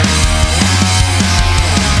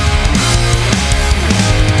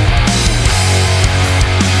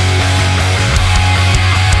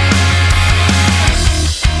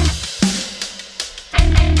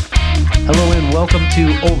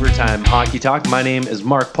to Overtime Hockey Talk. My name is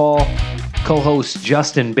Mark Paul, co-host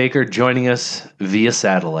Justin Baker joining us via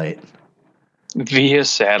satellite. Via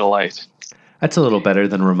satellite. That's a little better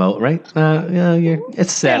than remote, right?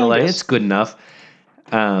 It's satellite. Yeah, It's good enough.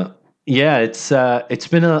 It's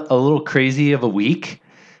been a little crazy of a week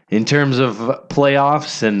in terms of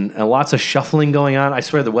playoffs and lots of shuffling going on. I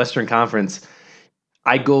swear the Western Conference,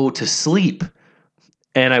 I go to sleep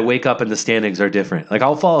and I wake up and the standings are different. Like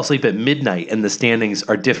I'll fall asleep at midnight and the standings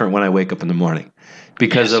are different when I wake up in the morning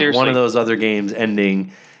because of one of those other games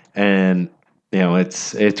ending. And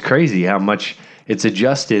it's crazy how much it's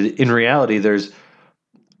adjusted. In reality, there's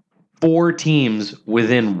 4 teams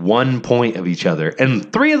within 1 point of each other,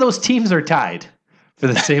 and 3 of those teams are tied for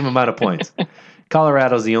the same amount of points.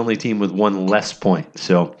 Colorado's the only team with 1 less point.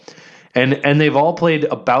 So, and they've all played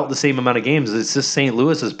about the same amount of games. It's just St.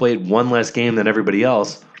 Louis has played 1 less game than everybody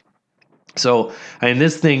else. So,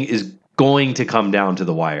 this thing is going to come down to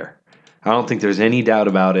the wire. I don't think there's any doubt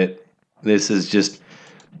about it. This is just,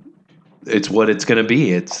 it's what it's going to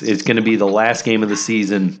be. It's going to be the last game of the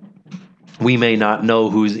season. We may not know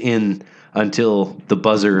who's in until the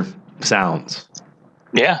buzzer sounds.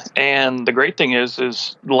 Yeah, and the great thing is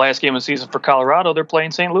the last game of the season for Colorado, they're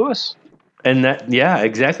playing St. Louis. And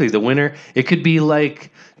exactly. The winner, it could be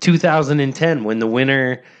like 2010 when the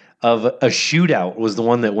winner of a shootout was the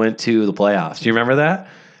one that went to the playoffs. Do you remember that?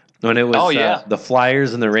 When it was the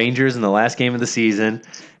Flyers and the Rangers in the last game of the season,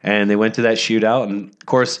 and they went to that shootout. And, of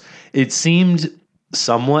course, it seemed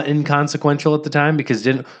somewhat inconsequential at the time because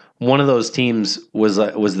one of those teams was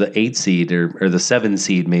the 8 seed or the 7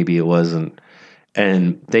 seed, maybe it was, and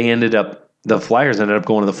the Flyers ended up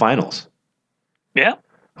going to the finals. Yeah.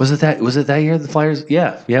 Was it that year the Flyers?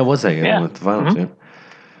 Yeah, it was that year they went to the finals. Mm-hmm.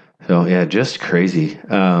 Yeah. So just crazy.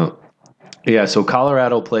 So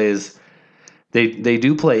Colorado plays. They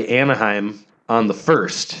do play Anaheim on the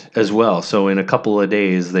 1st as well. So in a couple of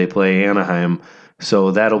days they play Anaheim.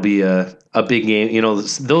 So that'll be a big game.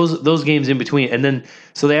 Those games in between, and then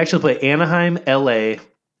so they actually play Anaheim, LA,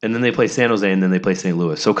 and then they play San Jose, and then they play St.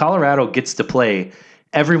 Louis. So Colorado gets to play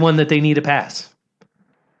everyone that they need to pass.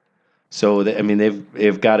 So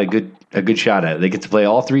they've got a good shot at it. They get to play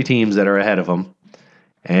all 3 teams that are ahead of them,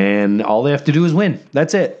 and all they have to do is win.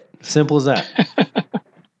 That's it. Simple as that.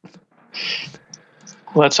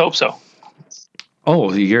 Let's hope so.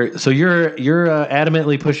 Oh, you're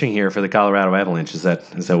adamantly pushing here for the Colorado Avalanche. Is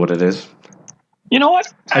that what it is? You know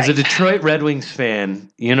what? As a Detroit Red Wings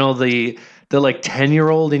fan, the like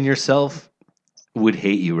 10-year-old in yourself would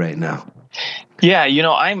hate you right now. Yeah,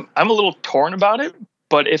 I'm a little torn about it.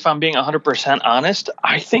 But if I'm being 100% honest,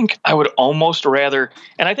 I think I would almost rather,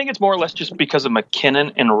 and I think it's more or less just because of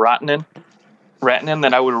McKinnon and Rantanen,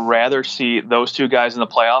 that I would rather see those 2 guys in the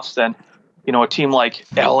playoffs than, a team like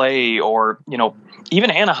LA or,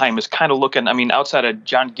 even Anaheim is kind of looking, outside of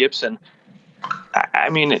John Gibson,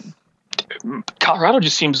 Colorado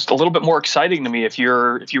just seems a little bit more exciting to me if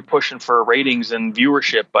you're pushing for ratings and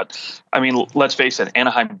viewership. But, let's face it,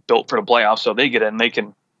 Anaheim built for the playoffs, so they get in, they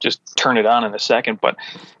can just turn it on in a second. But,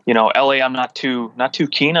 LA, I'm not too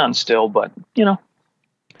keen on still, but,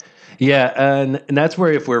 Yeah, and that's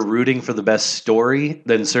where if we're rooting for the best story,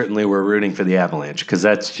 then certainly we're rooting for the Avalanche because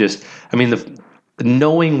that's just,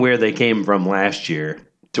 knowing where they came from last year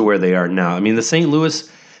to where they are now. The St.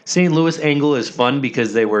 Louis angle is fun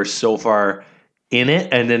because they were so far in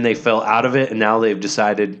it and then they fell out of it and now they've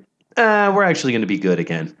decided we're actually going to be good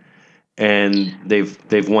again. And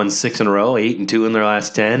they've won 6 in a row, 8-2 in their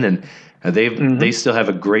last 10, and they still have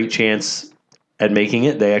a great chance at making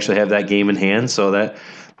it. They actually have that game in hand, so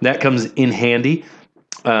that comes in handy.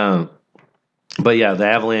 But yeah, the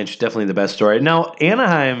Avalanche definitely the best story. Now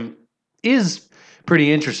Anaheim is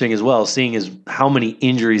pretty interesting as well, seeing as how many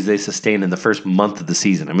injuries they sustained in the first month of the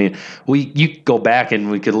season. You go back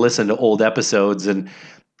and we could listen to old episodes, and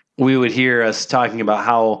we would hear us talking about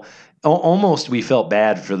how almost we felt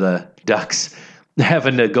bad for the Ducks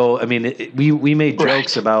having to go. We made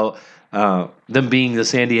jokes about them being the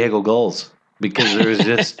San Diego Gulls because there was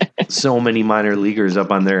just so many minor leaguers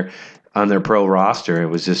up on their pro roster. It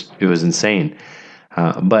was insane.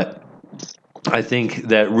 But I think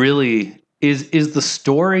that really is the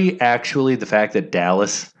story actually the fact that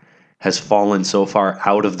Dallas has fallen so far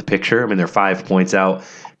out of the picture. They're 5 points out.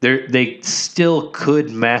 They still could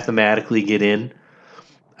mathematically get in,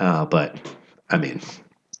 but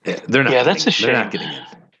they're not. Yeah, that's a shame. They're not getting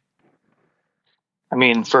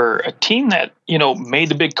in. For a team that made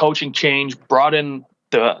the big coaching change, brought in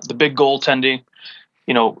the big goaltending,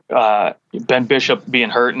 Ben Bishop being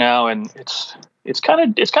hurt now, and it's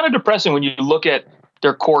kind of depressing when you look at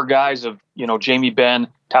their core guys of, Jamie Benn,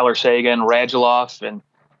 Tyler Seguin, Radulov, and,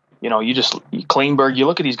 you just Klingberg. You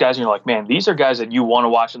look at these guys and you're like, man, these are guys that you want to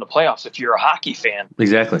watch in the playoffs if you're a hockey fan.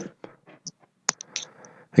 Exactly.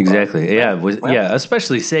 Yeah,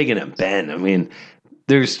 especially Seguin and Benn. I mean,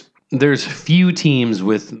 there's few teams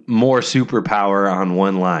with more superpower on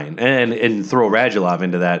one line, and throw Radulov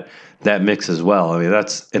into that mix as well. I mean,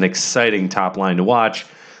 that's an exciting top line to watch.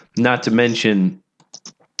 Not to mention,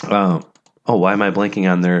 why am I blanking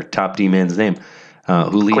on their top D man's name?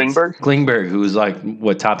 Who leads Klingberg, who's like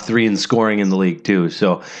top 3 in scoring in the league too.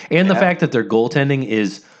 So, and the fact that their goaltending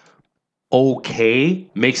is okay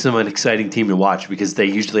makes them an exciting team to watch because they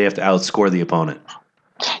usually have to outscore the opponent.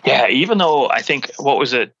 Yeah, even though I think, what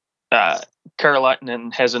was it?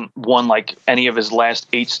 Karolainen hasn't won like any of his last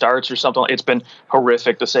 8 starts or something. It's been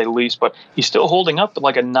horrific to say the least, but he's still holding up to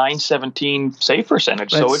like a .917 save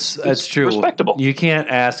percentage. That's true. Respectable. You can't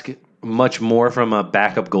ask much more from a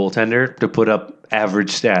backup goaltender to put up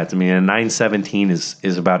average stats. I mean, a .917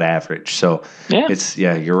 is about average. So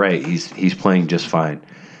you're right. He's playing just fine.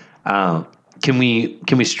 Can we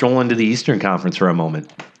stroll into the Eastern Conference for a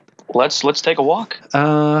moment? Let's take a walk.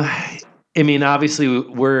 I mean, obviously,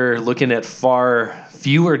 we're looking at far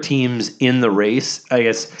fewer teams in the race. I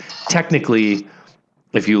guess technically,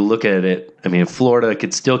 if you look at it, I mean, Florida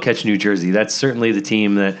could still catch New Jersey. That's certainly the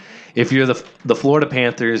team that, if you're the Florida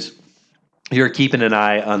Panthers, you're keeping an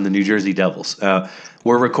eye on the New Jersey Devils.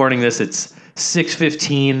 We're recording this. It's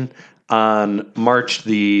 6:15 on March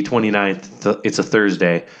the 29th. It's a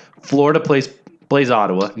Thursday. Florida plays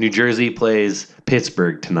Ottawa. New Jersey plays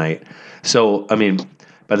Pittsburgh tonight. So, I mean,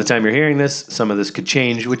 by the time you're hearing this, some of this could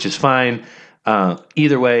change, which is fine.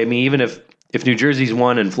 Either way, I mean, even if New Jersey's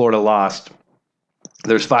won and Florida lost,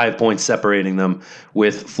 there's 5 points separating them,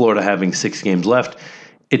 with Florida having 6 games left.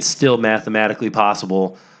 It's still mathematically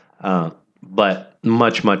possible, but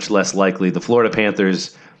much, much less likely. The Florida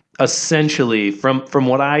Panthers, essentially, from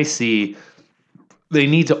what I see, they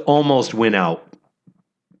need to almost win out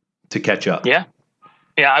to catch up. Yeah,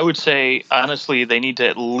 I would say, honestly, they need to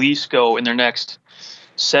at least go in their next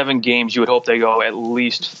 7 games. You would hope they go at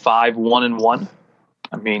least 5-1-1.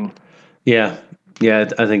 I mean, yeah, I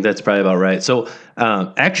think that's probably about right. So,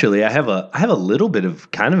 actually, I have a little bit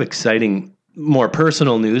of kind of exciting, more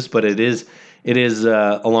personal news, but it is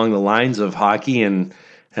along the lines of hockey and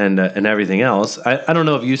everything else. I don't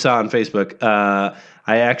know if you saw on Facebook.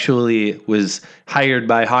 I actually was hired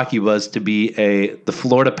by Hockey Buzz to be the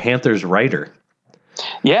Florida Panthers writer.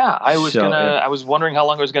 Yeah, I was wondering how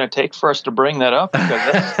long it was going to take for us to bring that up,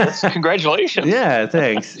 because that's congratulations. Yeah,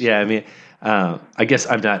 thanks. Yeah, I mean, I guess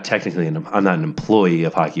I'm not technically I'm not an employee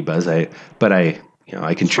of Hockey Buzz. I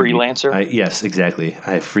contribute. Freelancer. Yes, exactly.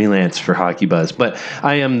 I freelance for Hockey Buzz, but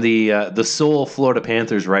I am the sole Florida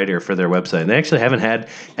Panthers writer for their website. And they actually haven't had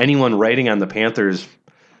anyone writing on the Panthers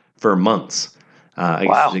for months. I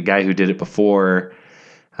guess the guy who did it before,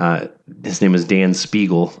 his name is Dan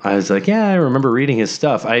Spiegel. I was like, yeah, I remember reading his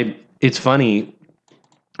stuff. It's funny,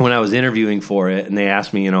 when I was interviewing for it and they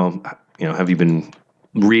asked me, have you been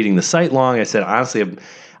reading the site long? I said, honestly,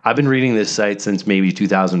 I've been reading this site since maybe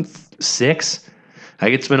 2006.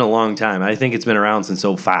 Like, it's been a long time. I think it's been around since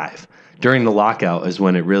 2005. During the lockout is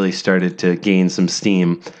when it really started to gain some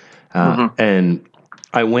steam. And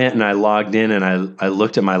I went and I logged in and I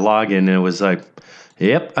looked at my login and it was like,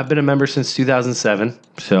 yep, I've been a member since 2007.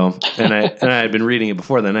 So, and I had been reading it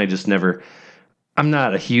before then. I just never, I'm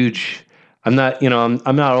not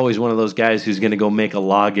always one of those guys who's going to go make a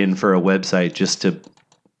login for a website just to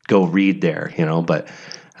go read there, but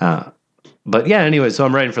yeah, anyway, so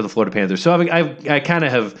I'm writing for the Florida Panthers. So I kind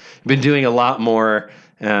of have been doing a lot more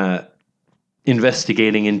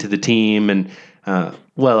investigating into the team, and I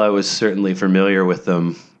was certainly familiar with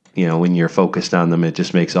them. When you're focused on them, it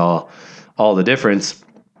just makes all the difference.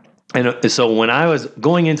 And so when I was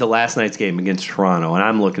going into last night's game against Toronto, and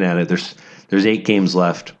I'm looking at it, there's 8 games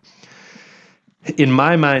left. In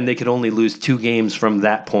my mind, they could only lose 2 games from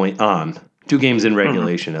that point on. 2 games in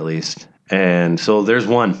regulation, at least. And so there's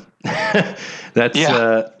one.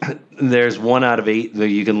 There's 1 out of 8 that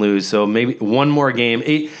you can lose. So maybe one more game.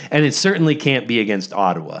 And it certainly can't be against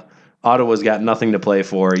Ottawa. Ottawa's got nothing to play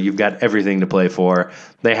for. You've got everything to play for.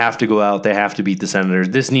 They have to go out. They have to beat the Senators.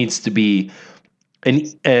 This needs to be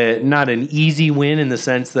not an easy win in the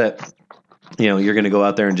sense that you're going to go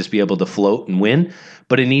out there and just be able to float and win,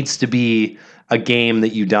 but it needs to be a game that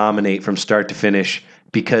you dominate from start to finish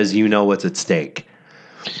because you know what's at stake.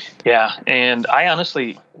 Yeah, and I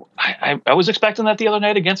honestly, I was expecting that the other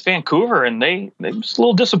night against Vancouver, and it was a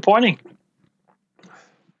little disappointing.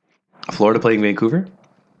 Florida playing Vancouver?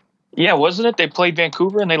 Yeah, wasn't it? They played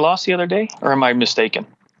Vancouver and they lost the other day? Or am I mistaken?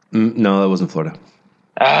 No, that wasn't Florida.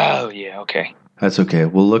 Oh, yeah, okay. That's okay.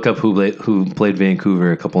 We'll look up who played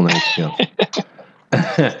Vancouver a couple nights ago.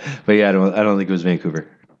 But yeah, I don't think it was Vancouver.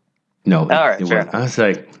 No, All right, it fair wasn't. enough. I was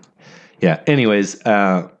like, yeah. Anyways,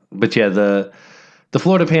 but yeah, the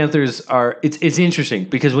Florida Panthers are. It's interesting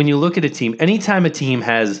because when you look at a team, anytime a team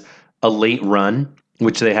has a late run,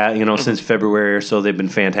 which they had, since February or so, they've been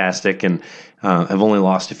fantastic and have only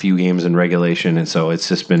lost a few games in regulation, and so it's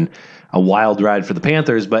just been a wild ride for the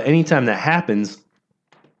Panthers. But anytime that happens,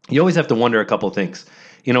 you always have to wonder a couple things.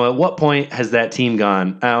 At what point has that team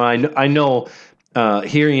gone? I know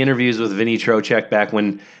hearing interviews with Vinny Trocheck back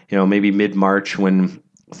when, maybe mid-March when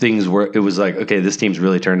it was like, okay, this team's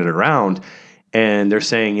really turned it around. And they're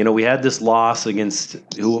saying, we had this loss against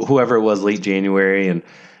whoever it was late January. And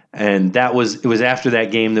it was after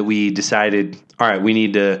that game that we decided, all right, we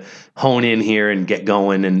need to hone in here and get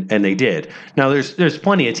going. And they did. Now there's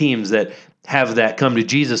plenty of teams that have that come to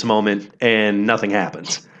Jesus moment and nothing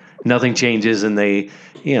happens. Nothing changes, and they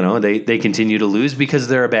continue to lose because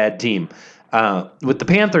they're a bad team. With the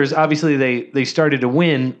Panthers, obviously they started to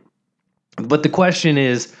win, but the question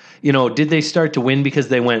is, did they start to win because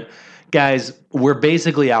they went, guys, we're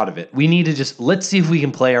basically out of it. We need to let's see if we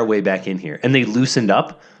can play our way back in here, and they loosened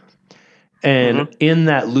up. And in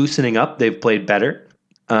that loosening up, they've played better.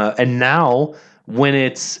 And now, when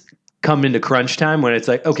it's come into crunch time, when it's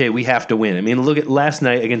like, okay, we have to win. I mean, look at last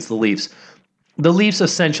night against the Leafs. The Leafs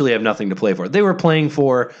essentially have nothing to play for. They were playing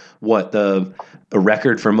for a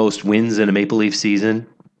record for most wins in a Maple Leaf season.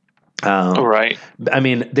 Right. I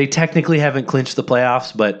mean, they technically haven't clinched the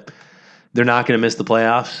playoffs, but they're not going to miss the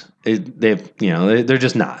playoffs. They're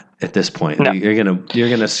just not at this point. No. You're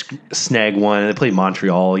gonna snag one. They play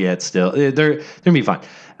Montreal yet. Still, they're gonna be fine.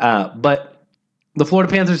 But the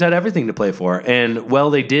Florida Panthers had everything to play for, and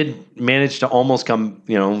they did manage to almost come.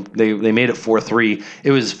 They made it 4-3.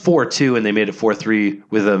 It was 4-2, and they made it 4-3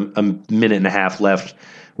 with a minute and a half left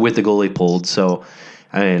with the goalie pulled. So,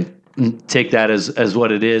 I mean, take that as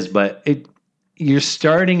what it is. But you're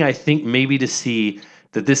starting, I think, maybe to see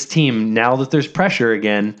that this team, now that there's pressure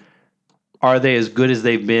again, are they as good as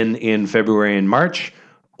they've been in February and March?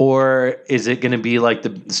 Or is it going to be like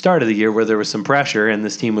the start of the year where there was some pressure and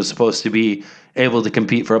this team was supposed to be able to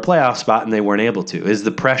compete for a playoff spot and they weren't able to? Is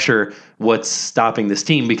the pressure what's stopping this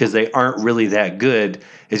team because they aren't really that good?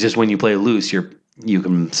 It's just when you play loose, you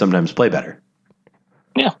can sometimes play better.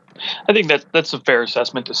 Yeah, I think that's a fair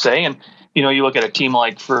assessment to say. And, you look at a team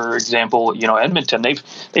like, for example, Edmonton, they've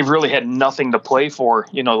really had nothing to play for,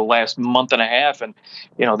 the last month and a half. And,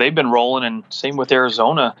 they've been rolling, and same with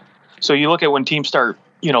Arizona. So you look at when teams start,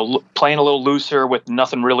 playing a little looser with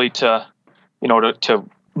nothing really to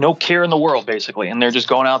no care in the world, basically. And they're just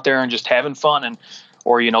going out there and just having fun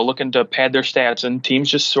or looking to pad their stats, and teams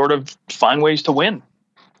just sort of find ways to win.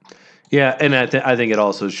 Yeah. And I think it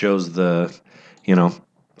also shows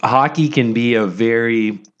hockey can be a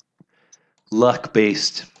very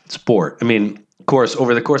luck-based sport. I mean, of course,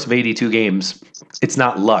 over the course of 82 games, it's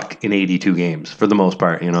not luck in 82 games for the most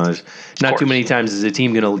part. There's not too many times is a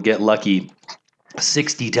team going to get lucky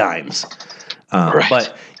 60 times. Right.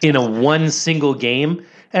 But in a one single game,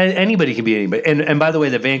 anybody can be anybody. And by the way,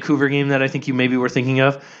 the Vancouver game that I think you maybe were thinking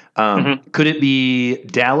of, could it be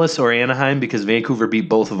Dallas or Anaheim? Because Vancouver beat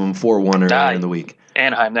both of them 4-1 earlier in the week.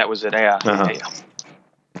 Anaheim, that was it. Yeah.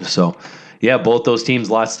 So, yeah, both those teams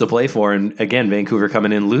lots to play for. And again, Vancouver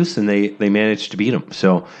coming in loose, and they managed to beat them.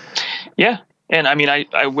 So, yeah. And I mean,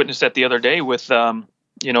 I witnessed that the other day with,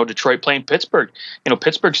 Detroit playing Pittsburgh.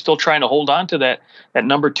 Pittsburgh's still trying to hold on to that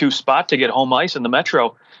number 2 spot to get home ice in the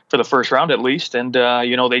Metro for the first round at least. And,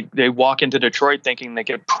 they walk into Detroit thinking they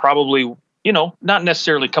could probably, not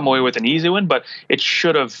necessarily come away with an easy win, but it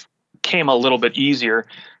should have came a little bit easier.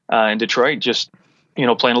 And Detroit just,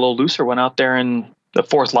 playing a little looser, went out there and the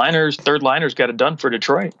third liners got it done for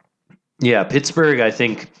Detroit. Yeah, Pittsburgh, I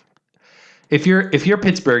think if you're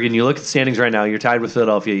Pittsburgh and you look at the standings right now, you're tied with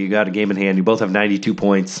Philadelphia, you got a game in hand, you both have 92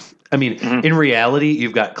 points. I mean, in reality,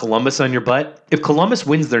 you've got Columbus on your butt. If Columbus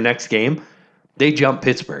wins their next game, they jump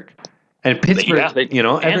Pittsburgh. And Pittsburgh,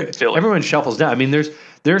 everyone shuffles down. I mean,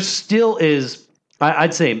 there still is,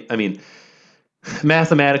 I'd say, I mean,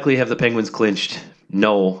 mathematically have the Penguins clinched?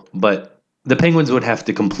 No, but the Penguins would have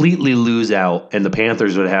to completely lose out, and the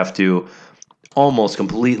Panthers would have to almost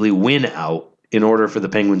completely win out in order for the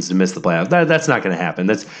Penguins to miss the playoffs. That's not going to happen.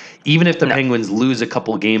 That's even if the Penguins lose a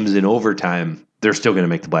couple games in overtime, they're still going to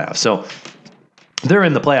make the playoffs. So they're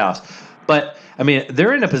in the playoffs. But, I mean,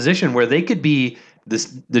 they're in a position where they could be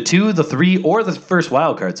the 2, the 3, or the first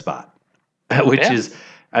wild card spot, which is,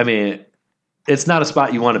 I mean, it's not a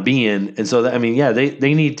spot you want to be in. And so,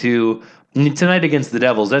 they need to tonight against the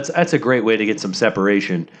Devils. That's a great way to get some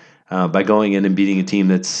separation by going in and beating a team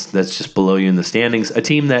that's just below you in the standings. A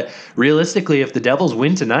team that realistically, if the Devils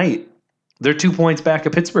win tonight, they're 2 points back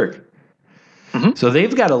of Pittsburgh. Mm-hmm. So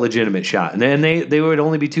they've got a legitimate shot. And then they would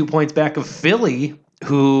only be 2 points back of Philly,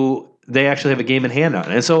 who they actually have a game in hand on.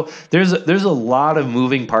 And so there's a lot of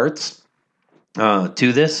moving parts to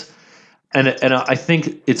this. And I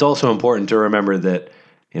think it's also important to remember that,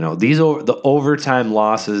 the overtime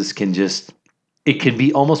losses can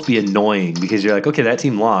almost be annoying because you're like, okay, that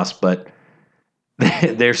team lost, but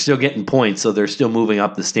they're still getting points. So they're still moving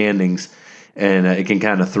up the standings. And it can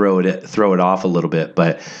kind of throw it off a little bit,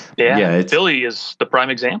 but Philly is the prime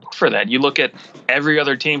example for that. You look at every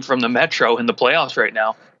other team from the Metro in the playoffs right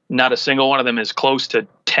now; not a single one of them is close to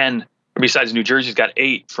 10. Besides, New Jersey's got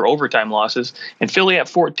 8 for overtime losses, and Philly at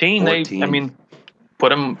 14. Put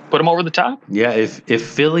them over the top. Yeah, if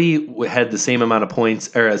Philly had the same amount of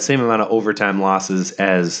points or the same amount of overtime losses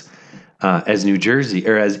as New Jersey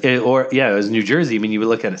as New Jersey. I mean, you would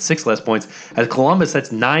look at it 6 less points. As Columbus,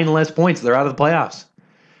 that's 9 less points. They're out of the playoffs.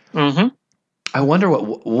 Mm-hmm. I wonder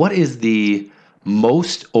what is the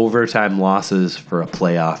most overtime losses for a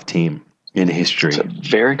playoff team in history. That's a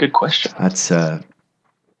very good question. That's a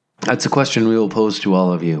question we will pose to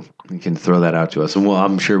all of you. You can throw that out to us, and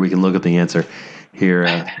I'm sure we can look up the answer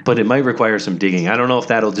here. But it might require some digging. I don't know if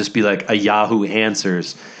that'll just be like a Yahoo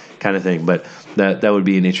Answers kind of thing, but that would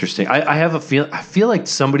be an interesting. I feel like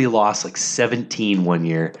somebody lost like 17 one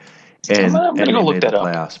year, and I'm gonna go look made that the up.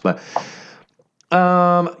 playoffs. But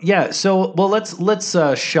So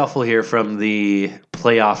let's shuffle here from the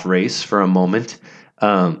playoff race for a moment.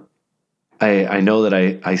 I know that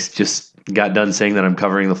I just got done saying that I'm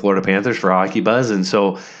covering the Florida Panthers for Hockey Buzz, and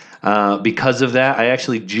so because of that, I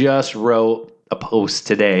actually just wrote a post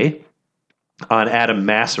today on Adam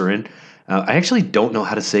Masserin. I actually don't know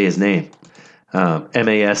how to say his name.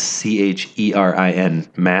 Mascherin.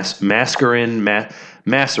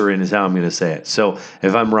 Masserin is how I'm going to say it. So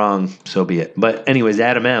if I'm wrong, so be it. But anyways,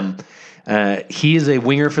 Adam M., he is a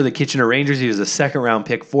winger for the Kitchener Rangers. He was a second-round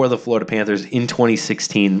pick for the Florida Panthers in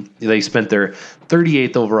 2016. They spent their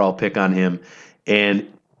 38th overall pick on him. And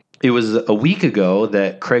it was a week ago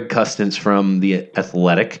that Craig Custance from The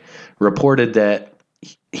Athletic reported that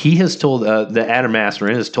he has told that Adam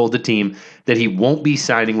Masserin has told the team that he won't be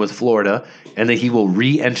signing with Florida and that he will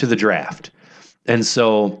re-enter the draft. And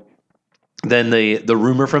so then the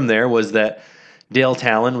rumor from there was that Dale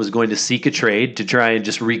Talon was going to seek a trade to try and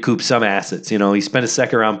just recoup some assets. He spent a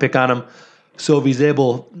second-round pick on him. So if he's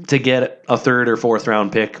able to get a third or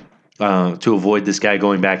fourth-round pick to avoid this guy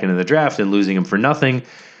going back into the draft and losing him for nothing,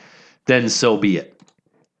 then so be it.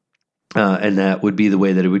 And that would be the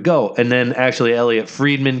way that it would go. And then actually Elliot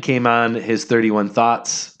Friedman came on his 31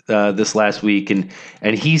 Thoughts this last week, and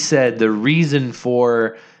he said the reason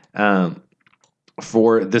for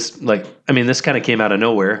this, this kind of came out of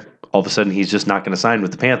nowhere. All of a sudden, he's just not going to sign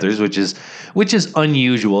with the Panthers, which is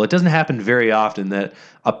unusual. It doesn't happen very often that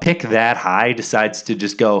a pick that high decides to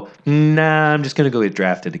just go, nah, I'm just going to go get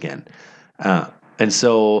drafted again. And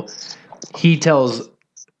so he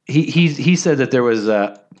said that there was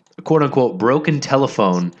a quote unquote broken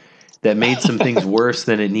telephone that made some things worse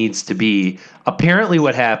than it needs to be. Apparently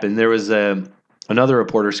what happened, there was another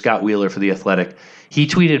reporter, Scott Wheeler for The Athletic. He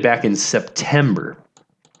tweeted back in September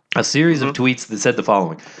a series of tweets that said the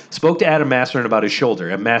following: spoke to Adam Masserin about his shoulder.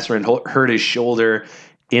 And Masserin hurt his shoulder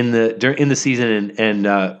in the season and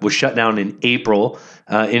was shut down in April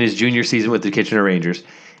in his junior season with the Kitchener Rangers.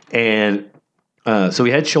 And so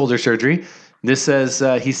he had shoulder surgery. This says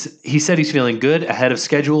he said he's feeling good, ahead of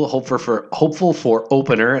schedule, hopeful for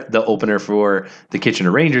the opener for the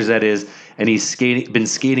Kitchener Rangers, that is, and he's been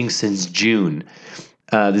skating since June.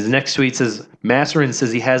 The next tweet says Masserin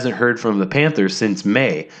says he hasn't heard from the Panthers since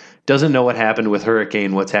May. Doesn't know what happened with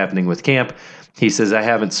Hurricane, what's happening with camp. He says, I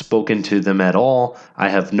haven't spoken to them at all. I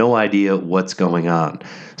have no idea what's going on.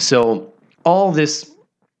 So all this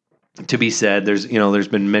to be said, there's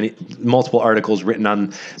been multiple articles written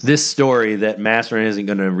on this story that Masserin isn't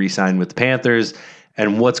going to re-sign with the Panthers,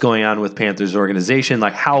 and what's going on with Panthers organization.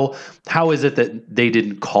 Like how is it that they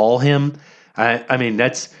didn't call him? I mean,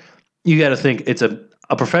 that's, you got to think it's a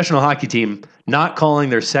professional hockey team not calling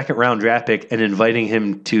their second round draft pick and inviting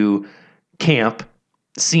him to camp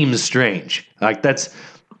seems strange. Like that's,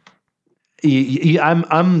 I'm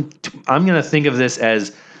going to think of this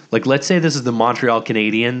as, like, let's say this is the Montreal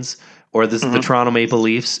Canadiens or this is the Toronto Maple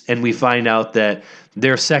Leafs, and we find out that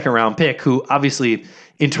their second round pick, who obviously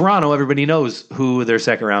in Toronto, everybody knows who their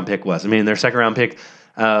second round pick was. I mean, their second round pick,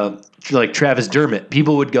 like Travis Dermott,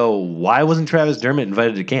 people would go, why wasn't Travis Dermott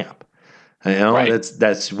invited to camp? You know, Right.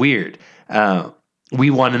 that's weird. We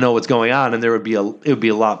want to know what's going on, and it would be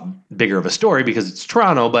a lot bigger of a story because it's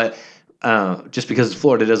Toronto, but just because it's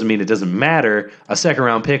Florida doesn't mean it doesn't matter. A second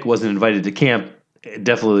round pick wasn't invited to camp. It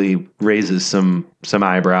definitely raises some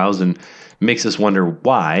eyebrows and makes us wonder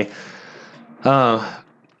why.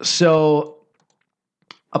 So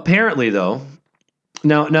apparently, though,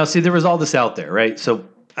 now see, there was all this out there, right? So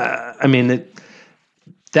I mean,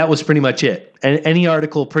 that was pretty much it. And any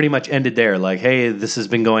article pretty much ended there, like, hey, this has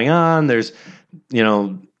been going on. There's,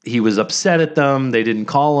 he was upset at them. They didn't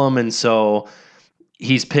call him, and so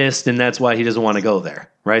he's pissed, and that's why he doesn't want to go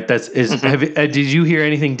there, right? Did you hear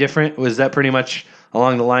anything different? Was that pretty much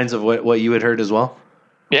along the lines of what you had heard as well?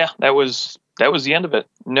 Yeah, that was the end of it.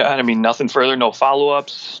 No, I mean, nothing further, no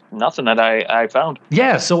follow-ups, nothing that I found.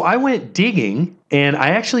 Yeah, so I went digging, and I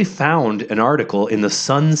actually found an article in the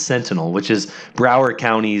Sun Sentinel, which is Broward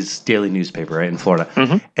County's daily newspaper, right, in Florida.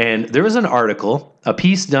 Mm-hmm. And there was an article, a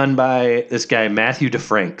piece done by this guy, Matthew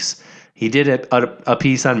DeFranks. He did a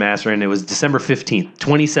piece on Massrin. It was December 15th,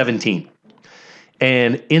 2017.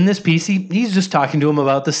 And in this piece, he's just talking to him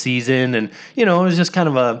about the season. And, it was just kind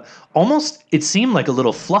of it seemed like a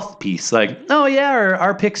little fluff piece. Like, oh, yeah,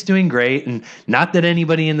 our pick's doing great. And not that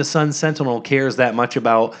anybody in the Sun Sentinel cares that much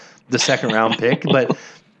about the second round pick, but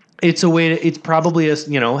it's it's probably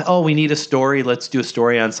we need a story. Let's do a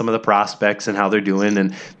story on some of the prospects and how they're doing.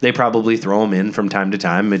 And they probably throw them in from time to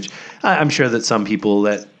time, which I'm sure that some people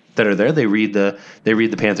that are there, they read the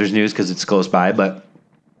Panthers news because it's close by, but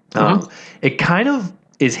it kind of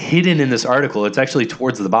is hidden in this article. It's actually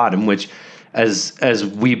towards the bottom, which, as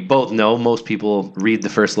we both know, most people read the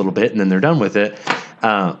first little bit and then they're done with it.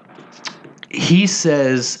 He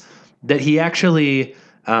says that he actually,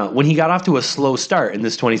 when he got off to a slow start in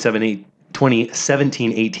this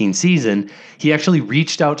 2017-18 season, he actually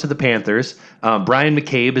reached out to the Panthers. Brian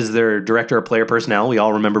McCabe is their director of player personnel. We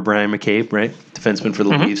all remember Brian McCabe, right? Defenseman for the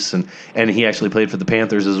Leafs, and he actually played for the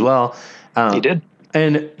Panthers as well. He did.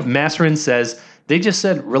 And Massrin says, they just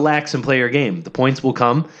said, relax and play your game. The points will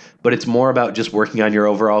come, but it's more about just working on your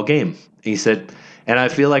overall game. He said, and I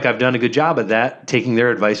feel like I've done a good job at that, taking their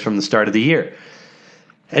advice from the start of the year.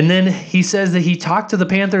 And then he says that he talked to the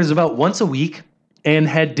Panthers about once a week and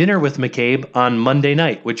had dinner with McCabe on Monday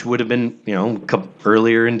night, which would have been,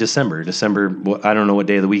 earlier in December. I don't know what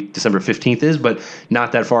day of the week December 15th is, but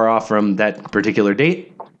not that far off from that particular date.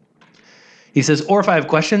 He says, or if I have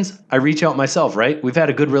questions, I reach out myself, right? We've had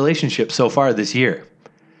a good relationship so far this year.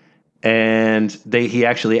 And he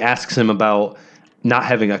actually asks him about not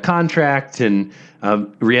having a contract and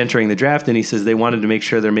re-entering the draft. And he says they wanted to make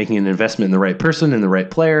sure they're making an investment in the right person and the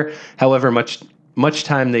right player. However much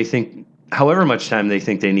time they think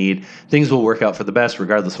they need, things will work out for the best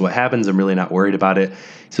regardless of what happens. I'm really not worried about it.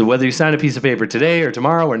 So whether you sign a piece of paper today or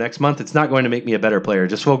tomorrow or next month, it's not going to make me a better player.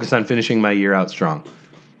 Just focus on finishing my year out strong.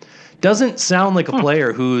 Doesn't sound like a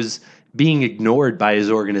player who's being ignored by his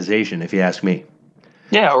organization, if you ask me.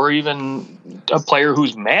 Yeah, or even a player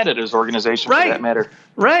who's mad at his organization, for that matter.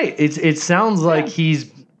 Right. It sounds like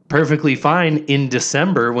he's perfectly fine in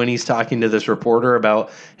December when he's talking to this reporter about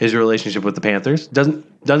his relationship with the Panthers.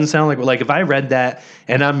 Doesn't sound like if I read that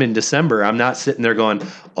and I'm in December, I'm not sitting there going,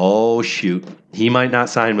 oh, shoot, he might not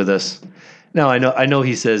sign with us. No, I know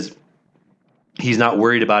he says he's not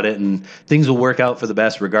worried about it and things will work out for the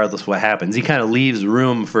best regardless of what happens. He kind of leaves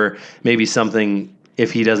room for maybe something if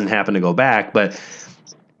he doesn't happen to go back. But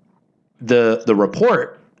the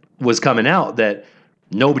report was coming out that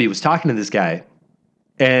nobody was talking to this guy.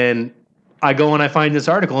 And I go and I find this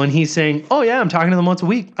article and he's saying, oh, yeah, I'm talking to them once a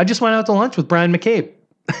week. I just went out to lunch with Brian McCabe.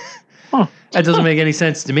 That doesn't make any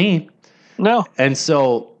sense to me. No. And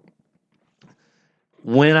so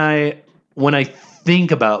when I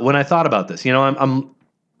thought about this,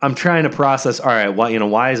 I'm trying to process, all right,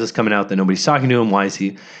 why is this coming out that nobody's talking to him? Why is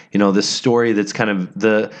he, this story that's kind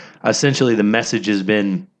of essentially the message has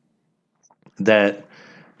been that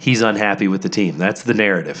he's unhappy with the team. That's the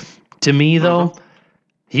narrative. To me, though,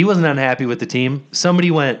 he wasn't unhappy with the team.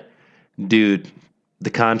 Somebody went, dude,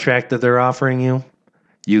 the contract that they're offering you,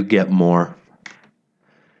 you get more.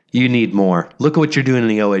 You need more. Look at what you're doing in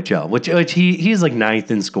the OHL, which he's like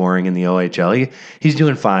ninth in scoring in the OHL. He's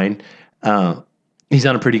doing fine. He's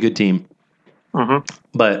on a pretty good team.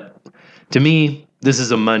 But to me, this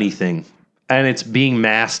is a money thing, and it's being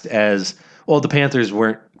masked as, well, the Panthers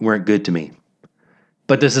weren't good to me.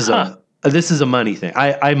 But this is a money thing.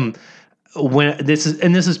 This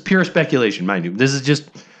is pure speculation, mind you. This is just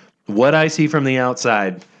what I see from the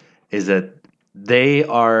outside. Is that they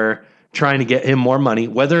are trying to get him more money,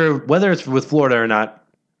 whether it's with Florida or not,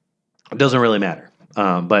 it doesn't really matter.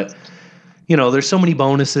 But there's so many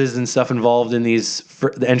bonuses and stuff involved in these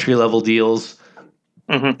the entry level deals.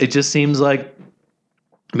 Mm-hmm. It just seems like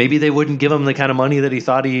maybe they wouldn't give him the kind of money that he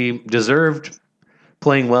thought he deserved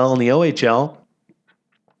playing well in the OHL.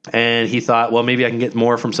 And he thought, well, maybe I can get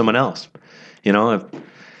more from someone else.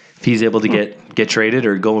 If he's able to get traded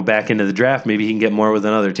or go back into the draft, maybe he can get more with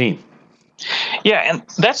another team. Yeah, and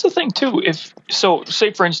that's the thing too.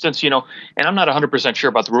 Say for instance, and I'm not 100% sure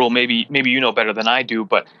about the rule. Maybe you know better than I do.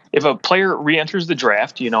 But if a player re-enters the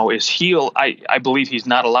draft, is he? I believe he's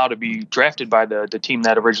not allowed to be drafted by the team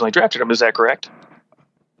that originally drafted him. Is that correct?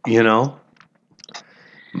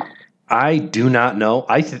 I do not know.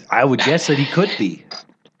 I would guess that he could be.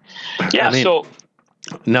 Yeah.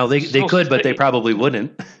 No, they could, but they probably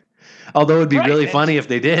wouldn't. Although it would be really funny if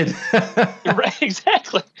they did. Right,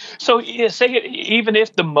 exactly. So even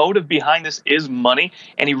if the motive behind this is money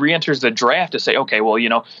and he re-enters the draft to say, okay,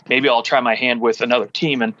 well, maybe I'll try my hand with another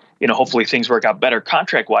team and, hopefully things work out better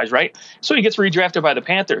contract-wise, right? So he gets redrafted by the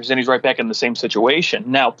Panthers and he's right back in the same situation.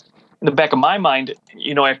 Now, in the back of my mind,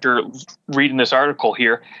 after reading this article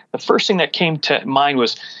here, the first thing that came to mind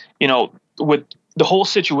was, with the whole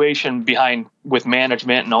situation with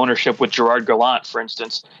management and ownership with Gerard Gallant, for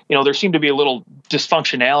instance, there seemed to be a little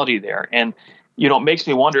dysfunctionality there. And, it makes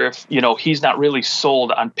me wonder if, he's not really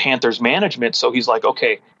sold on Panthers management. So he's like,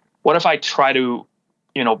 okay, what if I try to,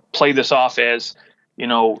 play this off as,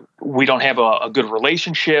 we don't have a good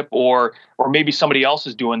relationship or maybe somebody else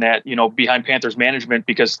is doing that, behind Panthers management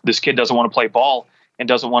because this kid doesn't want to play ball and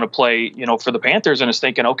doesn't want to play, for the Panthers and is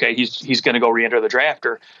thinking, okay, he's going to go re-enter the draft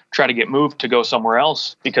or try to get moved to go somewhere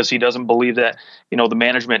else because he doesn't believe that, the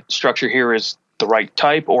management structure here is the right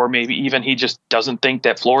type, or maybe even he just doesn't think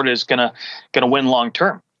that Florida is going to win long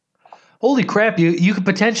term. Holy crap, you could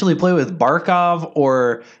potentially play with Barkov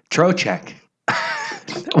or Trocheck.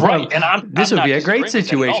 Right, and this would be a great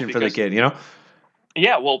situation for the kid,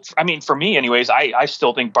 Yeah, well, I mean, for me, anyways, I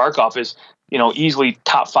still think Barkov is, easily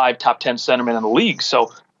top 5, top 10 centerman in the league.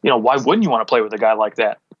 So, why wouldn't you want to play with a guy like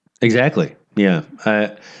that? Exactly. Yeah.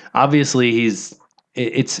 Obviously,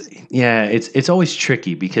 it's always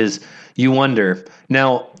tricky because you wonder.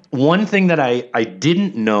 Now, one thing that I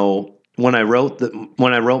didn't know when I wrote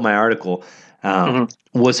my article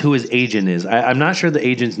was who his agent is. I'm not sure the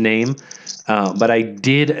agent's name, but I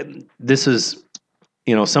did. This is,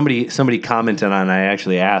 somebody commented on. I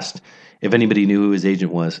actually asked if anybody knew who his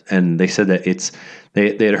agent was, and they said that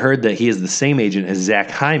they had heard that he is the same agent as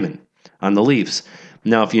Zach Hyman on the Leafs.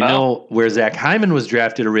 Now, if you know where Zach Hyman was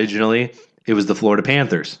drafted originally, it was the Florida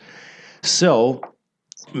Panthers. So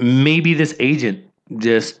maybe this agent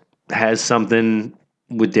just has something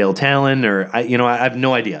with Dale Talon, or I have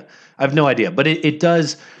no idea. But it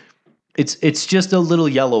does. It's just a little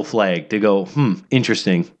yellow flag to go.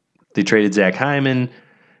 Interesting. They traded Zach Hyman.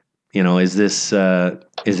 Is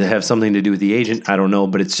it have something to do with the agent? I don't know,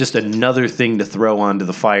 but it's just another thing to throw onto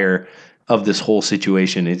the fire of this whole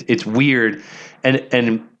situation. It's weird.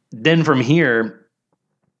 And then from here,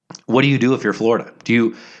 what do you do if you're Florida?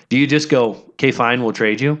 Do you just go, okay, fine, we'll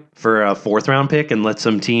trade you for a 4th round pick and let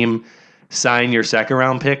some team sign your 2nd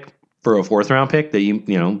round pick for a 4th round pick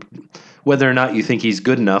that whether or not you think he's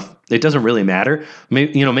good enough, it doesn't really matter.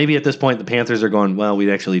 Maybe at this point the Panthers are going, well,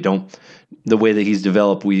 we actually don't. The way that he's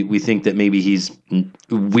developed, we think that maybe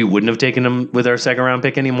we wouldn't have taken him with our 2nd round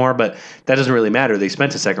pick anymore, but that doesn't really matter. They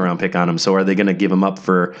spent a 2nd round pick on him, so are they going to give him up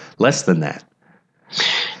for less than that?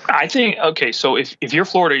 I think, okay, so if you're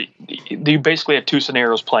Florida, you basically have 2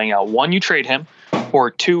 scenarios playing out. 1, you trade him, or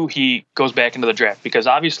 2, he goes back into the draft. Because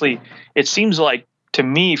obviously it seems like, to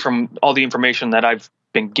me, from all the information that I've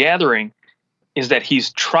been gathering, is that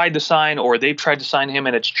he's tried to sign or they've tried to sign him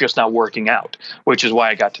and it's just not working out, which is why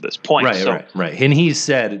I got to this point. Right. And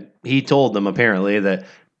he told them apparently that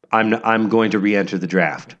I'm going to re-enter the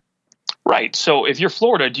draft. Right. So if you're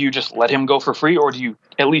Florida, do you just let him go for free, or do you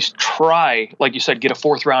at least try, like you said, get a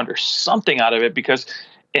 4th round or something out of it? Because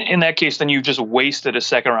in that case, then you've just wasted a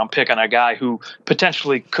 2nd round pick on a guy who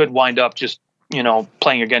potentially could wind up just,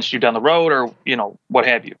 playing against you down the road or, what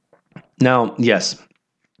have you. Now, yes,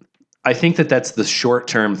 I think that's the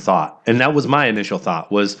short-term thought. And that was my initial thought,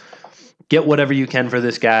 was get whatever you can for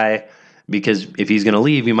this guy, because if he's going to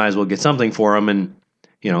leave, you might as well get something for him and,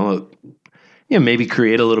 maybe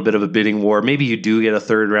create a little bit of a bidding war. Maybe you do get a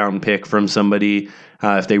 3rd round pick from somebody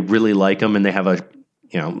if they really like him and they have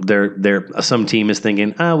some team is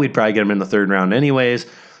thinking, we'd probably get him in the 3rd round anyways.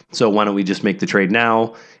 So why don't we just make the trade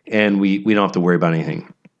now and we don't have to worry about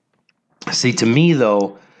anything. See, to me,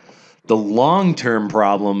 though, the long-term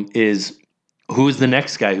problem is who's the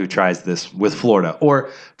next guy who tries this with Florida, or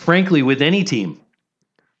frankly with any team?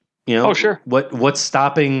 Oh, sure. What's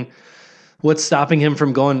stopping him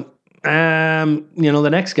from going? The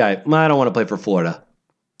next guy. I don't want to play for Florida,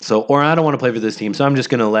 or I don't want to play for this team, so I'm just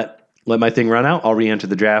going to let my thing run out. I'll re-enter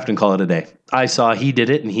the draft and call it a day. I saw he did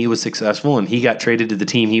it and he was successful and he got traded to the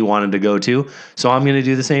team he wanted to go to. So I'm going to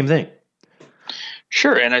do the same thing.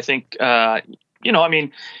 Sure. And I think,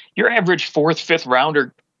 your average fourth, fifth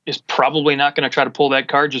rounder is probably not going to try to pull that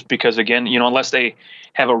card just because, again, unless they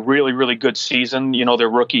have a really, really good season, their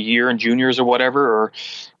rookie year and juniors or whatever, or,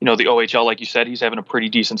 the OHL, like you said, he's having a pretty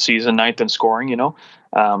decent season, ninth in scoring,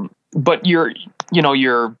 but your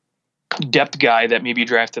depth guy that maybe you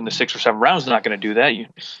draft in the 6 or 7 rounds is not going to do that.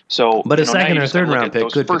 But a second or third round pick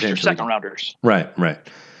could first potentially or second rounders. Right.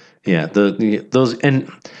 Yeah. Those,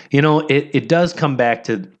 and it does come back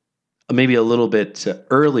to maybe a little bit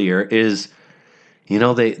earlier is,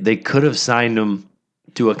 they could have signed him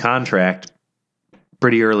to a contract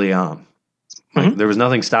pretty early on. Like, there was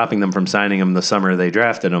nothing stopping them from signing him the summer they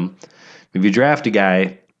drafted him. If you draft a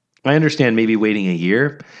guy, I understand maybe waiting a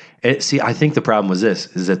year. I think the problem was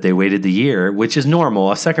is that they waited the year, which is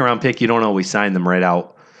normal. A second round pick, you don't always sign them right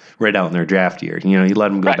out in their draft year. You let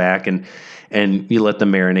them go back and you let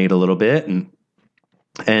them marinate a little bit.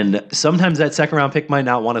 And sometimes that second round pick might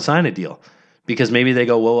not want to sign a deal because maybe they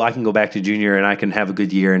go, well, I can go back to junior and I can have a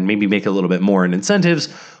good year and maybe make a little bit more in incentives,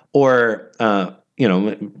 or,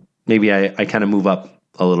 maybe I kind of move up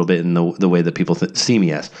a little bit in the way that people see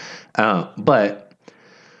me as. But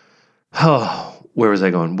where was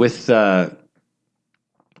I going with? With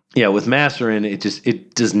Masterin,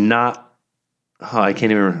 it does not. Oh, I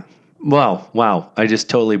can't even. Wow! I just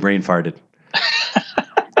totally brain farted.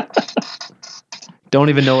 Don't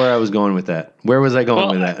even know where I was going with that. Where was I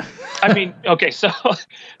going with that? I mean, okay, so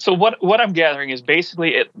what I'm gathering is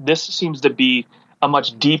basically this seems to be a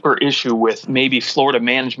much deeper issue with maybe Florida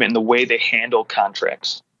management and the way they handle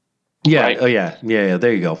contracts. Yeah. Right? Oh, yeah.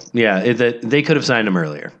 There you go. Yeah. They could have signed him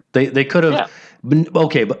earlier. They could have. Yeah.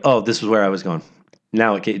 Okay. But this is where I was going.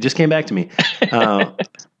 Now it just came back to me.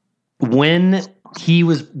 When he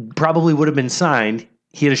probably would have been signed,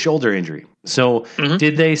 he had a shoulder injury. So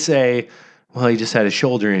did they say, well, he just had a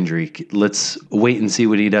shoulder injury. Let's wait and see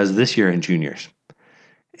what he does this year in juniors.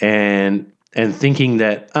 And thinking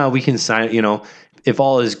that, we can sign, if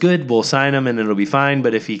all is good, we'll sign him and it'll be fine.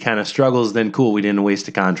 But if he kind of struggles, then cool, we didn't waste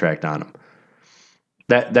a contract on him.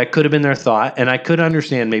 That could have been their thought. And I could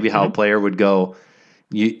understand maybe how a player would go,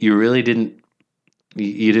 you really didn't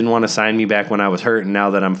want to sign me back when I was hurt. And now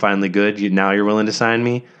that I'm finally good, now you're willing to sign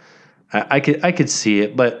me. I could see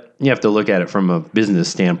it, but you have to look at it from a business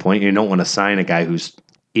standpoint. You don't want to sign a guy who's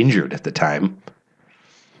injured at the time.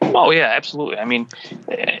 Oh yeah, absolutely. I mean,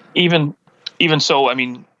 even so, I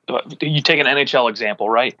mean, you take an NHL example,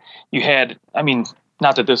 right? You had, I mean,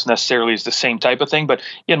 not that this necessarily is the same type of thing, but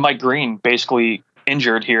you had Mike Green basically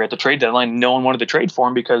injured here at the trade deadline. No one wanted to trade for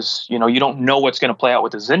him because, you don't know what's going to play out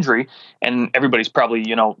with his injury. And everybody's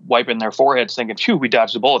probably, wiping their foreheads thinking, phew, we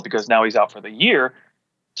dodged the bullet because now he's out for the year.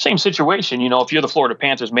 Same situation. If you're the Florida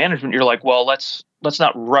Panthers management, you're like, well, let's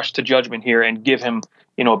not rush to judgment here and give him,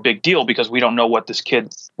 a big deal because we don't know what this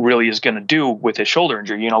kid really is going to do with his shoulder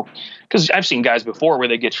injury, because I've seen guys before where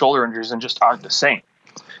they get shoulder injuries and just aren't the same.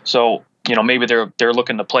 So, maybe they're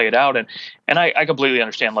looking to play it out. And I completely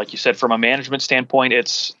understand, like you said, from a management standpoint,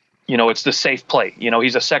 it's the safe play.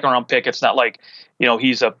 He's a second round pick. It's not like,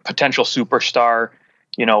 he's a potential superstar,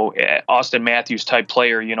 Austin Matthews type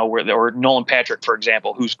player, or Nolan Patrick, for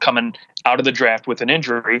example, who's coming out of the draft with an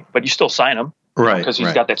injury, but you still sign him. Right. Because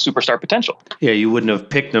he's got that superstar potential. Yeah. You wouldn't have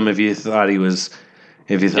picked him if you thought he wasn't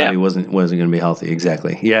going to be healthy.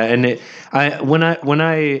 Exactly. Yeah. And the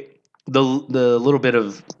little bit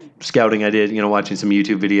of scouting I did, watching some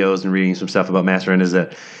YouTube videos and reading some stuff about Masterin, is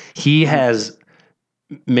that he has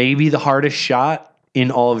maybe the hardest shot in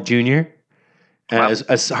all of junior.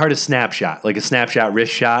 As hard as snapshot, like a snapshot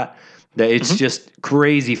wrist shot, that it's just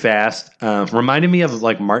crazy fast. Reminded me of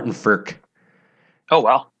like Martin Firk. Oh,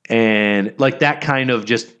 wow. And like that kind of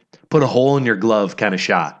just put a hole in your glove kind of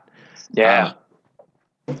shot. Yeah.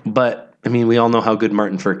 But I mean, we all know how good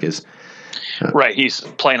Martin Firk is. Right. He's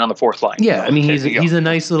playing on the fourth line. Yeah. I mean, he's a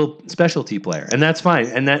nice little specialty player, and that's fine.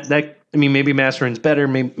 And that I mean, maybe Masterin's better.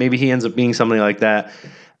 Maybe he ends up being something like that.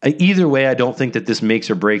 Either way, I don't think that this makes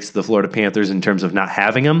or breaks the Florida Panthers in terms of not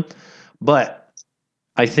having him. But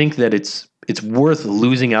I think that it's worth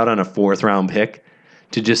losing out on a 4th round pick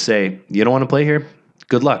to just say, you don't want to play here?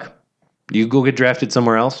 Good luck. You go get drafted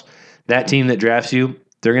somewhere else. That team that drafts you,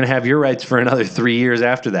 they're going to have your rights for another 3 years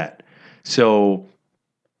after that. So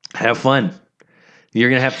have fun. You're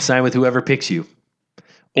going to have to sign with whoever picks you.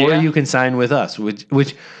 Or you can sign with us,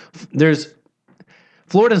 which there's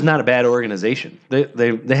Florida's not a bad organization.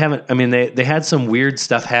 They haven't. I mean, they had some weird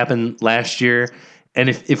stuff happen last year, and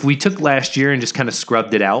if we took last year and just kind of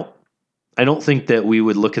scrubbed it out, I don't think that we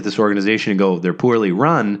would look at this organization and go, they're poorly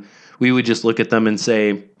run. We would just look at them and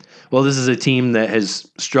say, well, this is a team that has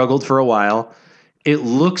struggled for a while. It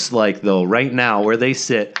looks like, though, right now where they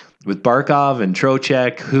sit with Barkov and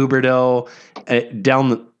Trocheck, Huberdeau,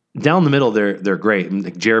 down the middle, they're great.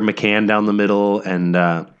 Like Jared McCann down the middle, and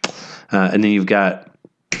then you've got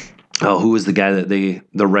who was the guy that the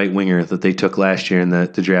right winger that they took last year in the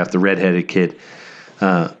draft, the redheaded kid.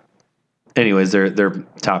 Anyways, their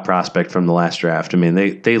top prospect from the last draft. I mean,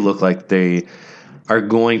 they look like they are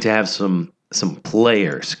going to have some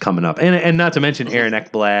players coming up, and not to mention Aaron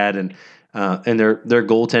Ekblad and their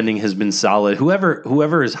goaltending has been solid.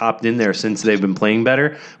 Whoever has hopped in there since they've been playing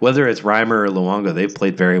better, whether it's Reimer or Luongo, they've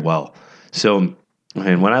played very well. So,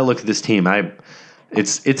 and when I look at this team,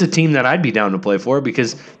 it's a team that I'd be down to play for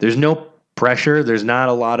because there's no pressure. There's not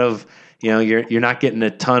a lot of you're not getting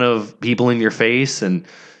a ton of people in your face, and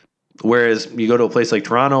whereas you go to a place like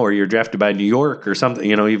Toronto or you're drafted by New York or something,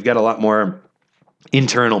 you've got a lot more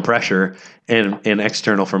internal pressure and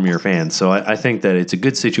external from your fans. So I think that it's a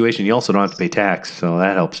good situation. You also don't have to pay tax, so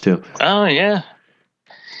that helps too. Oh, yeah.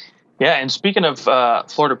 Yeah, and speaking of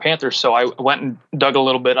Florida Panthers, so I went and dug a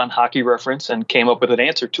little bit on Hockey Reference and came up with an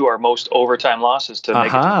answer to our most overtime losses to make it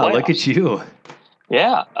to the playoffs. Look at you.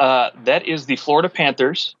 Yeah, that is the Florida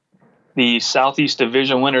Panthers, the Southeast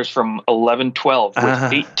Division winners from 11-12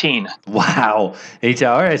 with 18. Wow. 18.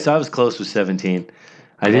 All right, so I was close with 17.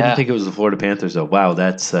 I didn't think it was the Florida Panthers, though. Wow,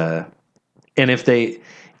 that's and if they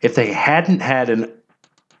hadn't had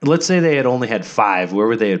let's say they had only had 5, where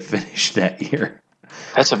would they have finished that year?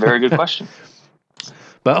 That's a very good question.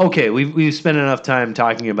 But okay, we've spent enough time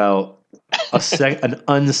talking about an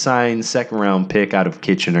unsigned second round pick out of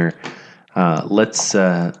Kitchener. Let's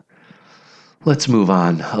move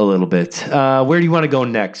on a little bit. Where do you want to go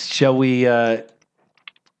next? Shall we talk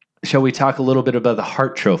a little bit about the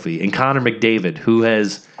Hart Trophy and Connor McDavid, who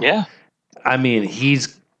has, I mean,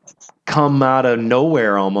 he's come out of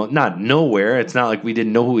nowhere almost. Not nowhere. It's not like we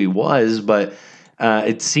didn't know who he was, but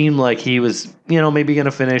it seemed like he was, maybe going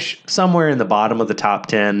to finish somewhere in the bottom of the top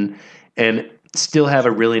 10 and still have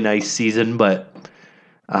a really nice season. But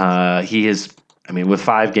he has, with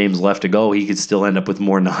 5 games left to go, he could still end up with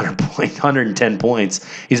more than 110 points.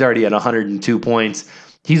 He's already at 102 points.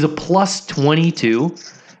 He's a plus 22.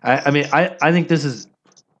 I think this is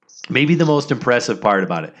maybe the most impressive part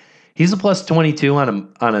about it. He's a plus 22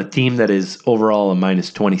 on a team that is overall a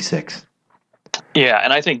minus 26. Yeah,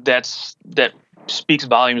 and I think that speaks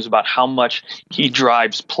volumes about how much he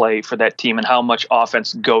drives play for that team and how much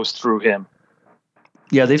offense goes through him.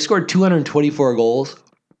 Yeah, they've scored 224 goals,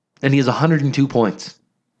 and he has 102 points.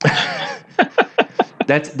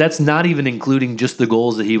 That's not even including just the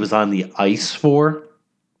goals that he was on the ice for.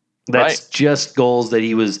 That's just goals that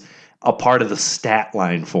he was a part of the stat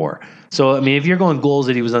line for. So, if you're going goals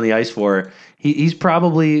that he was on the ice for, he's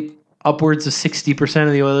probably upwards of 60%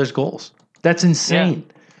 of the Oilers' goals. That's insane.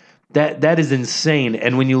 Yeah. That is insane.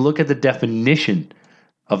 And when you look at the definition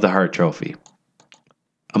of the Hart Trophy,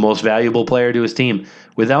 a most valuable player to his team,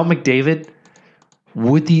 without McDavid,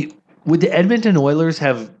 would the Edmonton Oilers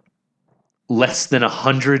have less than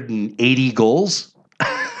 180 goals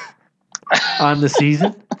on the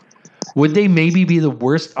season? Would they maybe be the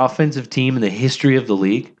worst offensive team in the history of the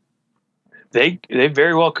league? They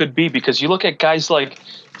very well could be, because you look at guys like,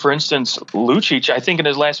 for instance, Lucic. I think in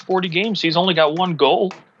his last 40 games, he's only got 1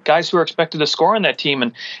 goal. Guys who are expected to score on that team.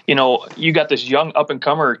 And, you got this young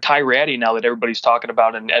up-and-comer, Ty Rattie, now that everybody's talking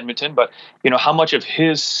about in Edmonton. But, how much of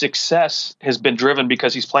his success has been driven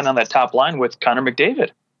because he's playing on that top line with Connor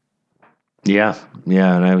McDavid? Yeah,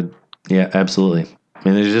 and absolutely.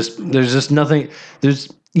 There's just nothing.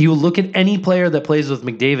 You look at any player that plays with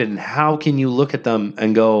McDavid, and how can you look at them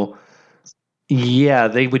and go, yeah,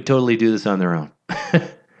 they would totally do this on their own?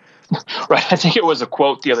 Right. I think it was a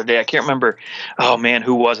quote the other day. I can't remember. Oh man,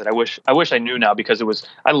 who was it? I wish I knew now, because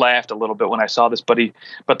I laughed a little bit when I saw this, but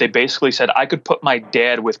they basically said I could put my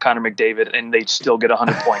dad with Connor McDavid and they'd still get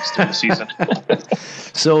 100 points through the season.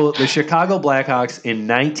 So the Chicago Blackhawks in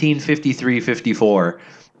 1953-54,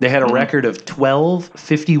 they had a record of 12,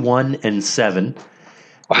 51, and 7.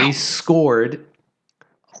 Wow. They scored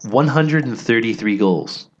 133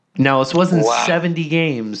 goals. Now, this wasn't 70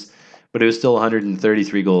 games, but it was still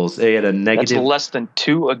 133 goals. They had a negative... That's less than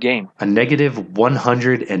 2 a game. A negative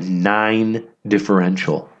 109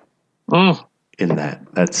 differential in that.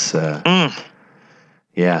 That's...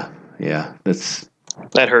 Yeah. That's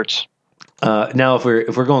That hurts. Now, if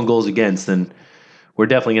we're going goals against, then we're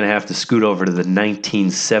definitely going to have to scoot over to the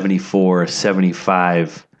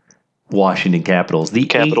 1974-75 Washington Capitals. The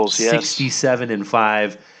Capitals,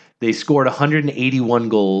 67-5. They scored 181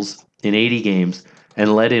 goals in 80 games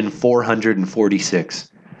and let in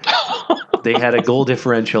 446. They had a goal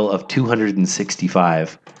differential of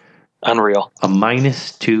 265. Unreal. A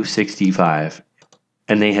minus 265.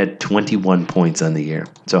 And they had 21 points on the year.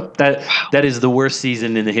 So that is the worst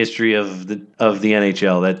season in the history of the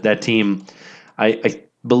NHL. That team, I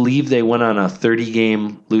believe they went on a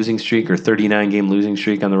 30-game losing streak or 39-game losing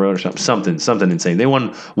streak on the road or something insane. They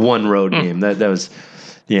won one road game. That was,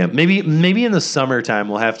 yeah. Maybe in the summertime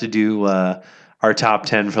we'll have to do our top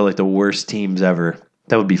 10 for like the worst teams ever.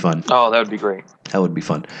 That would be fun. Oh, that would be great. That would be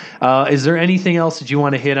fun. Is there anything else that you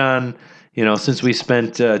want to hit on? Since we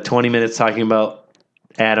spent 20 minutes talking about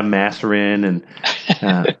Adam Masserin and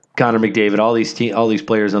Connor McDavid, all these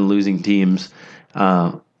players on losing teams.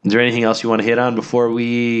 Is there anything else you want to hit on before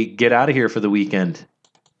we get out of here for the weekend?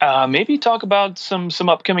 Maybe talk about some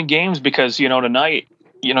upcoming games because, tonight,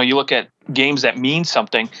 you look at games that mean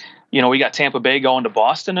something. We got Tampa Bay going to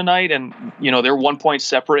Boston tonight and, they're 1 point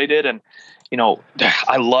separated. And,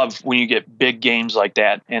 I love when you get big games like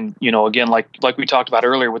that. And, again, like we talked about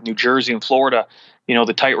earlier with New Jersey and Florida,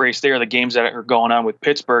 the tight race there, the games that are going on with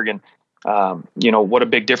Pittsburgh and, what a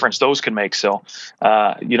big difference those can make. So,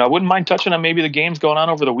 I wouldn't mind touching on maybe the games going on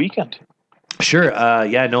over the weekend. Sure.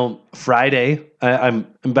 Friday, I'm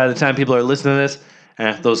by the time people are listening to this,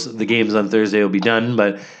 the games on Thursday will be done.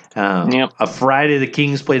 But a Friday, the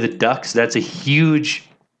Kings play the Ducks. That's a huge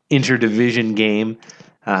interdivision game.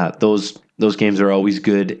 Those games are always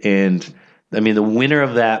good. And, the winner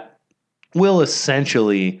of that will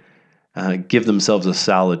essentially give themselves a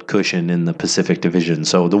solid cushion in the Pacific Division.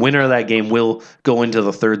 So the winner of that game will go into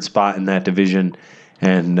the third spot in that division.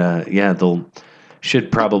 And, they'll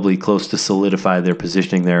should probably close to solidify their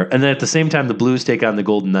positioning there. And then at the same time, the Blues take on the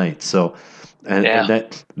Golden Knights. So and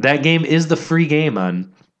that game is the free game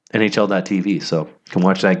on NHL.tv. So you can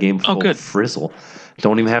watch that game for frizzle.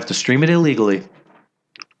 Don't even have to stream it illegally.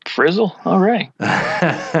 Frizzle? All right.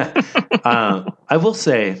 I will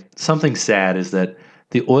say something sad is that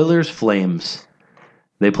the Oilers Flames,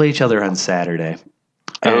 they play each other on Saturday.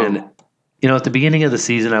 And, at the beginning of the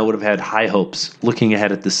season, I would have had high hopes looking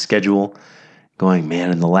ahead at the schedule, going,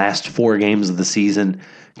 man, in the last 4 games of the season,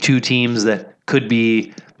 2 teams that could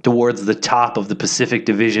be towards the top of the Pacific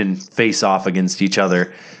Division face off against each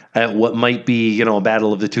other at what might be, a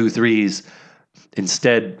battle of the 2 threes.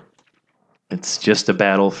 Instead, it's just a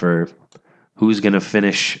battle for who's going to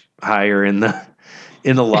finish higher in the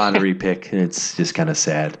lottery pick. And it's just kind of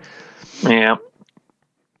sad. Yeah.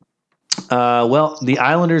 The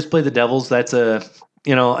Islanders play the Devils. That's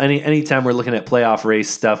anytime we're looking at playoff race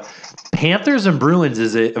stuff. Panthers and Bruins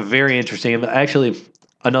is a very interesting, actually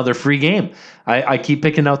another free game. I keep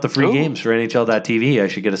picking out the free games for NHL.tv. I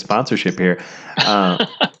should get a sponsorship here.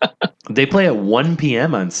 They play at 1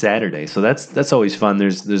 p.m. on Saturday, so that's always fun.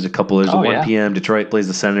 There's a couple. There's a 1 p.m. Detroit plays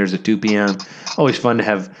the Senators at 2 p.m. Always fun to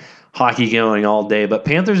have hockey going all day. But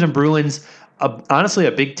Panthers and Bruins, honestly,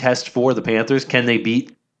 a big test for the Panthers. Can they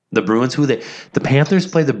beat the Bruins? The Panthers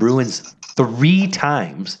play the Bruins 3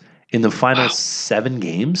 times in the final 7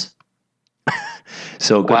 games.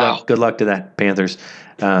 So good luck to that, Panthers.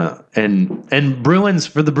 And Bruins,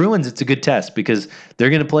 for the Bruins, it's a good test because they're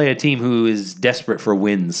going to play a team who is desperate for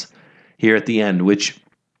wins here at the end, which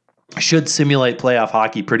should simulate playoff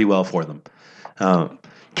hockey pretty well for them.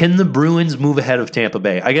 Can the Bruins move ahead of Tampa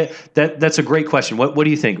Bay? I get that. That's a great question. What do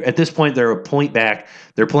you think? At this point, they're a point back.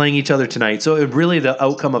 They're playing each other tonight. So really the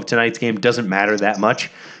outcome of tonight's game doesn't matter that much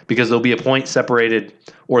because there'll be a point separated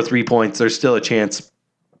or 3 points. There's still a chance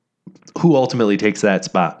who ultimately takes that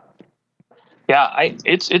spot. Yeah,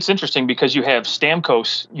 it's interesting because you have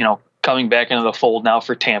Stamkos, coming back into the fold now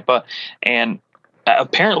for Tampa, and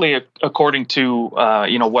apparently, according to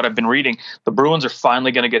what I've been reading, the Bruins are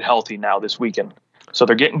finally going to get healthy now this weekend. So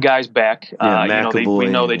they're getting guys back. We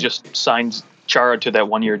know they just signed Chara to that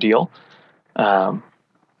 1-year deal.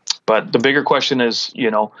 But the bigger question is,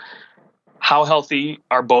 how healthy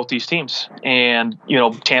are both these teams? And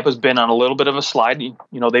Tampa's been on a little bit of a slide.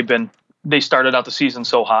 They started out the season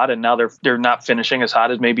so hot, and now they're not finishing as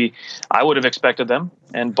hot as maybe I would have expected them.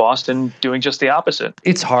 And Boston doing just the opposite.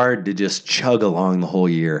 It's hard to just chug along the whole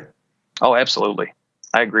year. Oh, absolutely.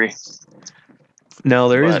 I agree. No,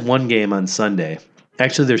 there is one game on Sunday.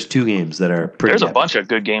 Actually, there's 2 games that are pretty. There's a bunch of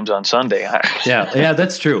good games on Sunday. Yeah,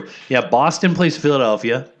 that's true. Yeah, Boston plays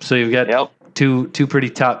Philadelphia, so you've got two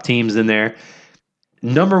pretty top teams in there.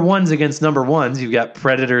 number ones against number ones. You've got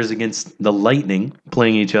Predators against the Lightning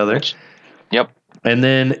playing each other. Yep. And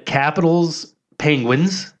then Capitals,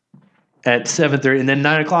 Penguins at 7:30. And then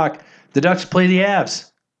 9 o'clock, the Ducks play the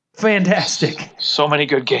Avs. Fantastic. So many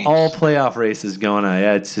good games. All playoff races going on.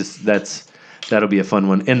 Yeah, it's just that'll be a fun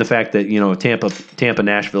one. And the fact that, Tampa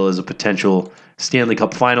Nashville is a potential Stanley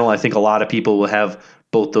Cup final. I think a lot of people will have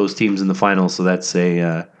both those teams in the final, so that's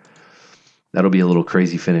that'll be a little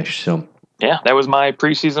crazy finish. So yeah, that was my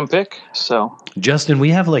preseason pick. So Justin, we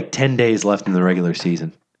have like 10 days left in the regular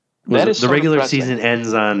season. The regular depressing. season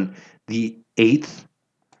ends on the 8th,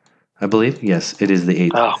 I believe. Yes, it is the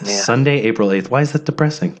 8th. Oh, man. Sunday, April 8th. Why is that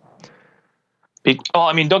depressing?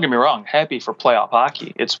 I mean, don't get me wrong. Happy for playoff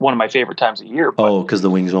hockey. It's one of my favorite times of year. But... Oh, because the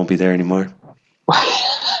Wings won't be there anymore.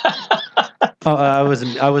 I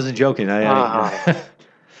wasn't joking.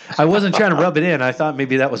 I wasn't trying to rub it in. I thought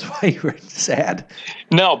maybe that was why you were sad.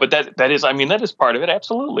 No, but that is part of it.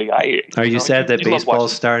 Absolutely. Are you sad that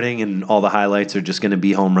baseball's starting and all the highlights are just going to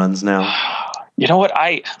be home runs now? You know what?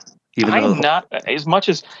 I'm not as much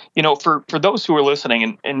as, for those who are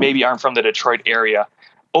listening and maybe aren't from the Detroit area,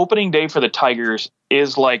 opening day for the Tigers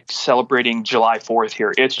is like celebrating July 4th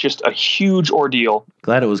here. It's just a huge ordeal.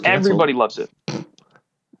 Glad it was canceled. Everybody loves it.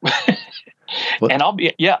 And I'll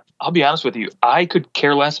be honest with you. I could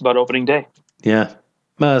care less about opening day. Yeah.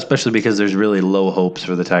 Especially because there's really low hopes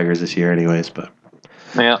for the Tigers this year anyways, but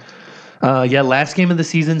yeah. Last game of the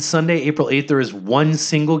season, Sunday, April 8th, there is one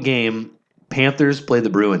single game. Panthers play the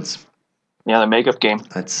Bruins. Yeah, the makeup game.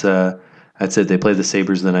 That's it. They played the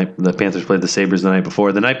Sabres the Panthers played the Sabres the night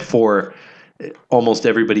before. The night before, almost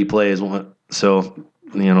everybody plays one. So,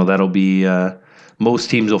 that'll be most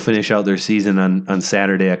teams will finish out their season on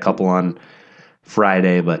Saturday, a couple on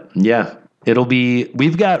Friday, but yeah,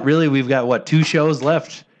 we've got what, 2 shows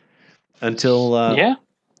left until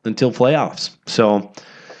playoffs. So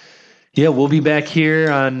yeah, we'll be back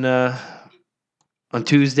here on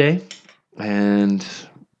Tuesday, and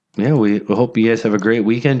yeah, we hope you guys have a great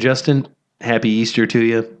weekend. Justin, happy Easter to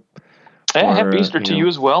you. Yeah, happy Easter to you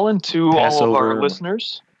as well, and to all of our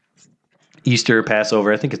listeners. Easter,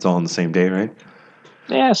 Passover, I think it's all on the same day, right?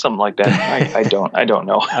 Yeah, something like that. I don't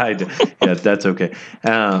know. Yeah, that's okay.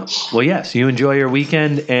 Well, yes, you enjoy your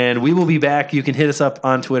weekend, and we will be back. You can hit us up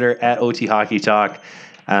on Twitter at OT Hockey Talk.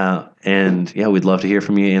 And yeah, we'd love to hear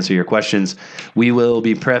from you, answer your questions. We will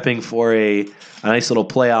be prepping for a nice little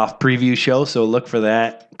playoff preview show, so look for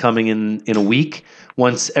that coming in a week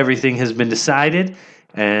once everything has been decided.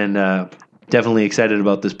 And definitely excited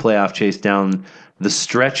about this playoff chase down the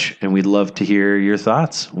stretch, and we'd love to hear your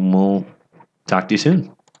thoughts. We'll talk to you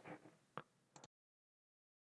soon.